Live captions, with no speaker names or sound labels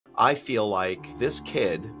I feel like this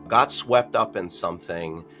kid got swept up in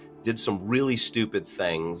something, did some really stupid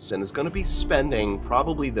things, and is going to be spending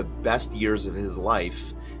probably the best years of his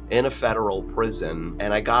life in a federal prison.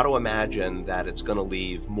 And I got to imagine that it's going to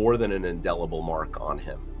leave more than an indelible mark on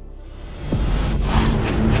him.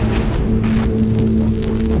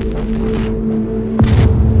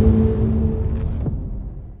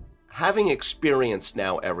 Having experienced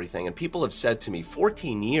now everything, and people have said to me,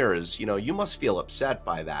 14 years, you must feel upset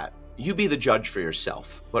by that. You be the judge for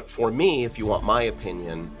yourself. But for me, if you want my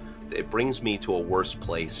opinion, it brings me to a worse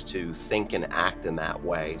place to think and act in that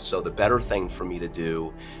way. So the better thing for me to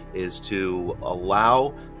do is to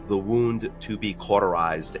allow the wound to be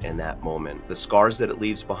cauterized in that moment. The scars that it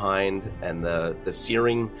leaves behind and the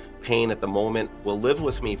searing pain at the moment will live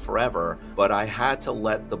with me forever, but I had to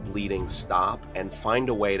let the bleeding stop and find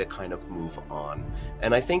a way to kind of move on.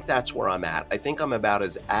 And I think that's where I'm at. I think I'm about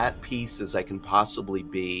as at peace as I can possibly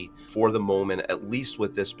be for the moment, at least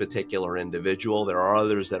with this particular individual. There are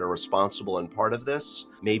others that are responsible and part of this.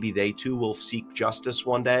 Maybe they too will seek justice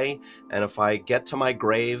one day. And if I get to my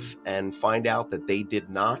grave and find out that they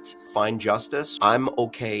did not find justice, I'm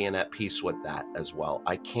okay and at peace with that as well.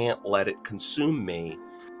 I can't let it consume me.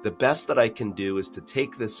 The best that I can do is to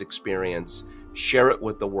take this experience, share it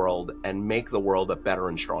with the world, and make the world a better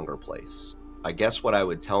and stronger place. I guess what I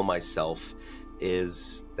would tell myself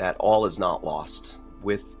is that all is not lost.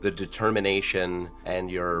 With the determination and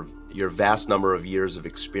your vast number of years of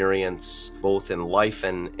experience, both in life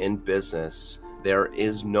and in business, there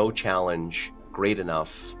is no challenge great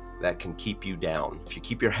enough that can keep you down. If you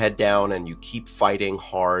keep your head down and you keep fighting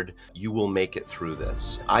hard, you will make it through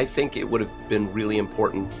this. I think it would have been really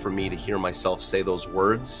important for me to hear myself say those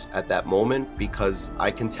words at that moment, because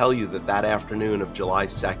I can tell you that that afternoon of July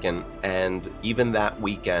 2nd and even that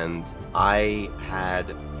weekend, I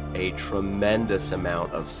had a tremendous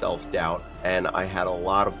amount of self-doubt, and I had a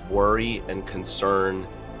lot of worry and concern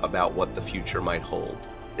about what the future might hold.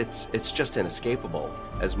 It's just inescapable.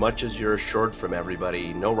 As much as you're assured from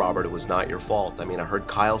everybody, no, Robert, it was not your fault. I mean, I heard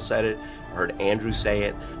Kyle said it, I heard Andrew say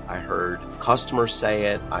it, I heard customers say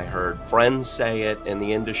it, I heard friends say it in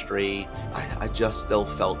the industry. I just still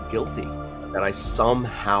felt guilty that I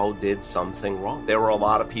somehow did something wrong. There were a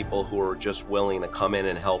lot of people who were just willing to come in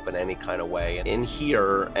and help in any kind of way. In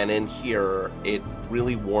here, it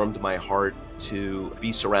really warmed my heart to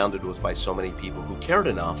be surrounded with by so many people who cared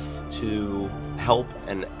enough to help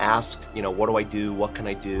and ask, what do I do? What can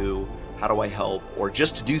I do? How do I help? Or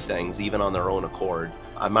just to do things even on their own accord.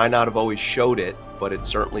 I might not have always showed it, but it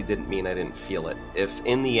certainly didn't mean I didn't feel it. If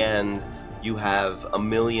in the end, you have 1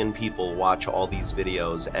 million people watch all these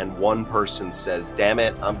videos and one person says, damn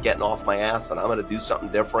it, I'm getting off my ass and I'm gonna do something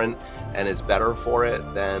different and is better for it,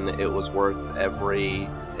 then it was worth every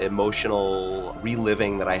emotional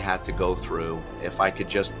reliving that I had to go through. If I could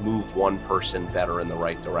just move one person better in the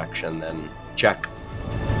right direction, then check.